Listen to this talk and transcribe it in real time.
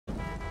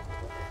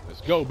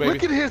go, baby.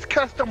 Look at his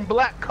custom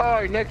black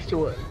car next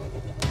to it.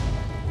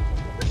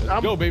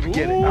 Let's go, baby.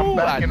 Forget it. Ooh, I'm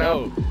backing I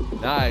out. know.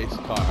 Nice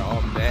car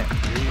on that.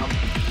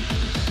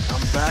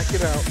 I'm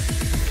backing out.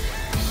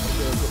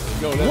 Let's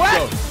go. Let's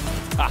What?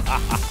 go.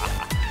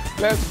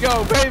 Let's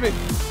go, baby.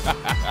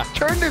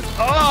 Turn this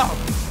off.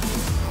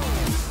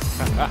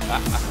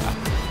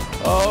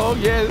 Oh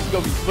yeah, this is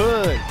gonna be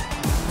fun.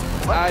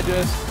 What? I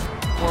just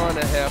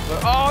wanna have fun.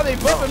 Oh, they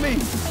bumping me.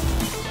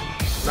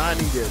 Nah, I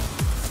need it.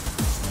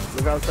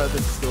 Look outside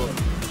this door.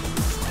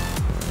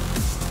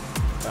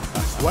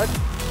 What?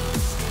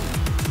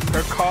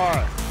 Her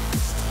car.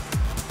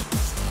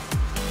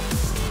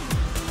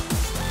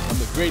 I'm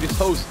the greatest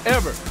host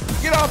ever.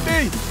 Get off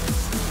me.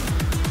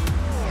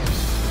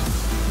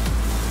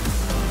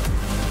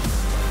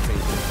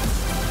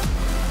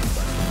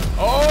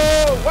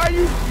 Oh, why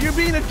you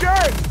being a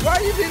jerk? Why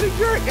are you being a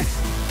jerk?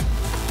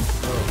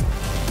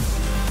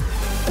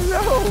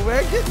 No,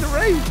 man, get in the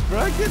race,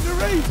 bro. Get in the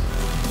race.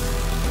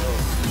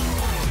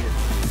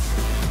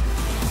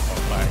 Oh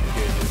my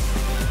goodness.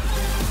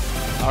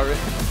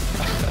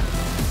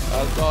 I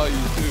saw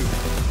you too.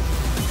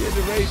 Get in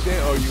the race, man.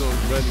 Oh, you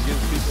gonna run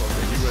against people?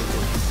 Okay, you run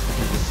against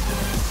people.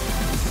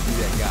 Be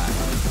that guy.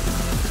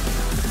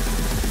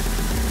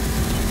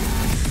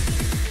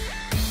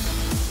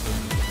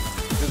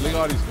 Just look at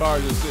all these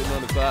cars just sitting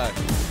on the side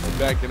and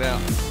backing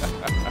out.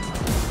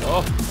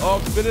 Oh,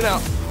 I'm spinning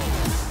out.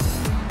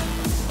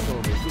 Come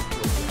on, man. Get the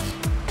flip.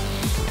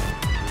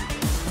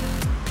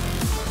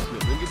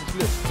 Let me get the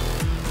flip.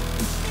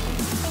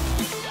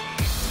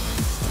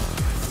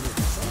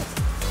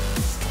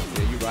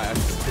 Yeah, you're right. I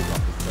should have picked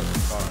off this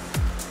custom car.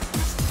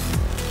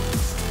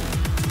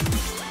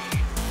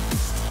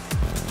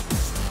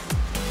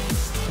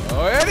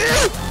 Oh, there it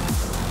is!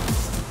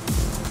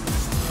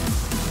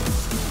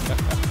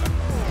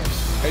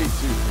 Hate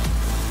you.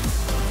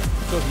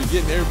 Supposed to be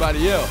getting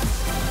everybody else.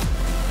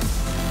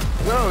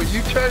 No, you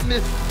turn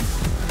this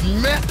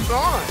mess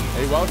on.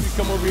 Hey, why don't you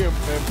come over here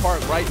and park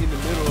right in the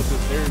middle of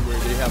this area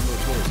where they have no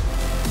choice?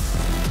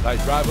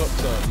 Like, drive up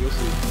some, you'll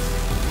see.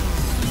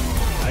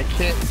 I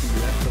can't see,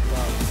 that's the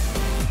problem.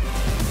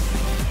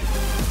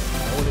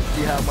 I want to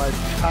see how my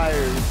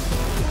tires.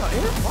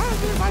 Why is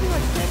everybody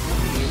like that?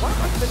 Why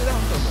am I spinning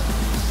out so much?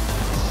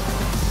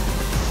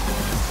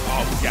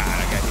 Oh, God,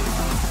 I got hit.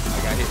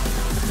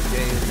 The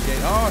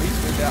game. Oh, he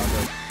spun out,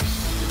 though.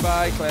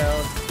 Goodbye,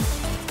 clown.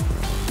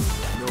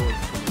 No.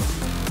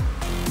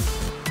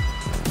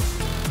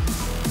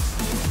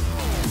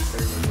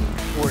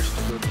 Everyone's forced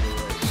to go to the race.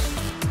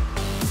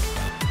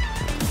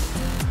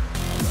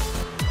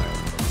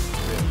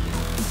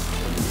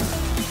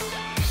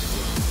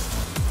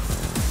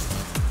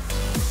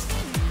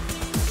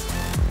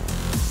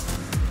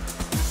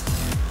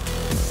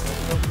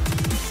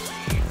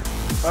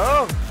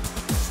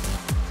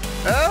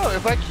 Oh,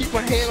 if I keep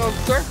my hand on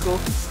circle,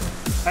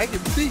 I can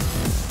see.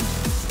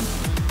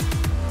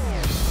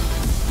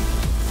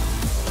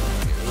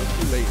 It's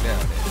too late now,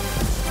 man.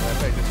 Matter of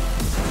fact, just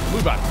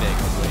move out the dang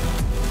way.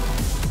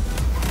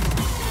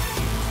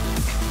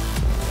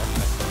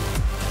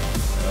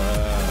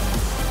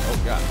 Oh,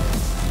 God.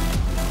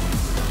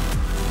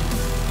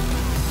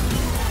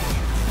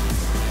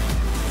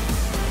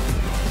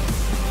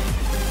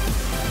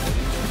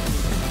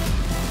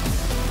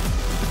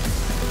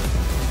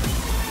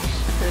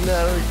 And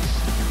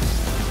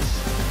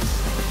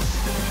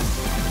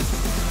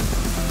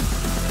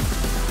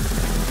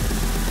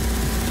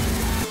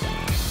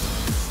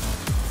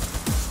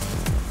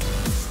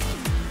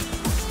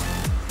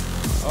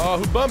Oh,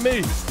 who bumped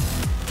me?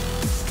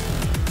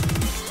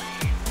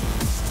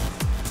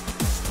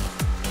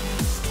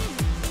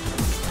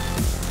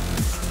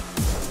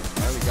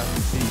 Finally got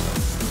the speed.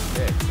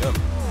 Yeah, jump.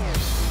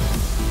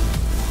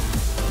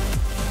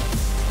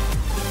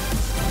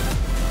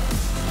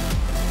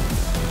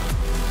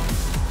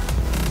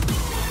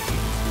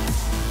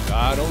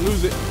 Ah, don't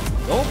lose it.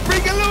 Don't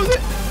freaking lose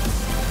it.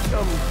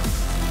 Come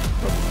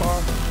car.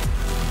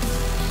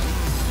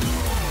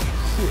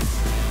 Shit.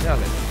 Now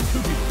let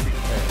two people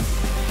freaking pass.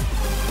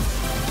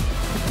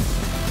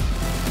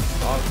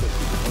 Also,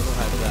 people don't know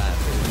how to drive.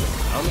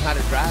 I don't know how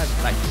to drive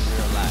like in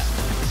real life.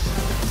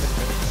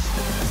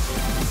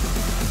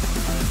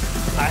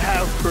 I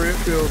have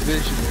peripheral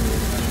vision.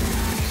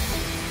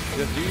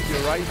 Just use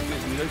your right,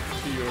 look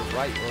to your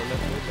right or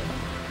left hand.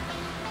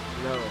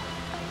 No.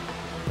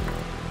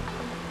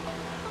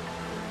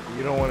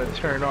 You don't want to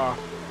turn off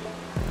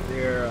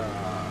their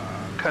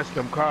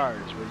custom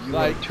cars where you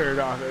like turn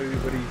off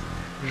everybody's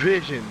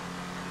vision.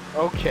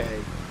 Okay.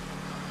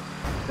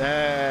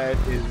 That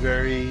is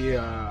very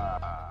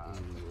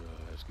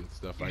that's good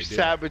stuff right there.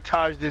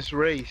 Sabotage this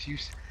race. You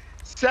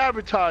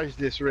sabotage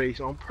this race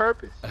on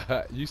purpose.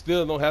 You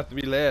still don't have to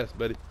be last,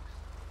 buddy.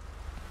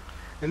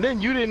 And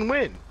then you didn't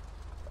win.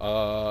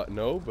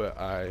 No, but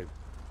I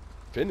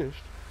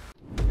finished.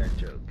 That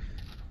joke.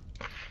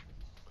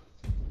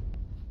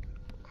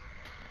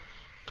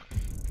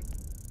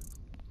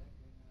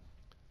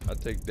 I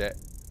take that.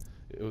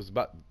 It was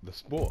about the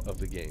sport of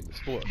the game. The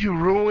sport. You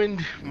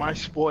ruined my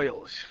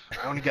spoils.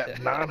 I only got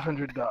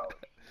 $900.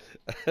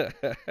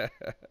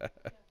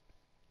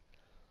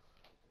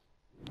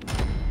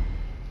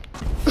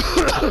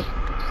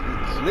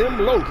 Slim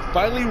Loaf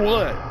finally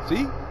won.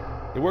 See?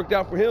 It worked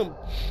out for him.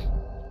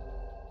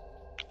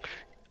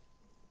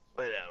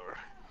 Whatever.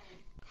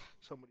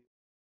 Somebody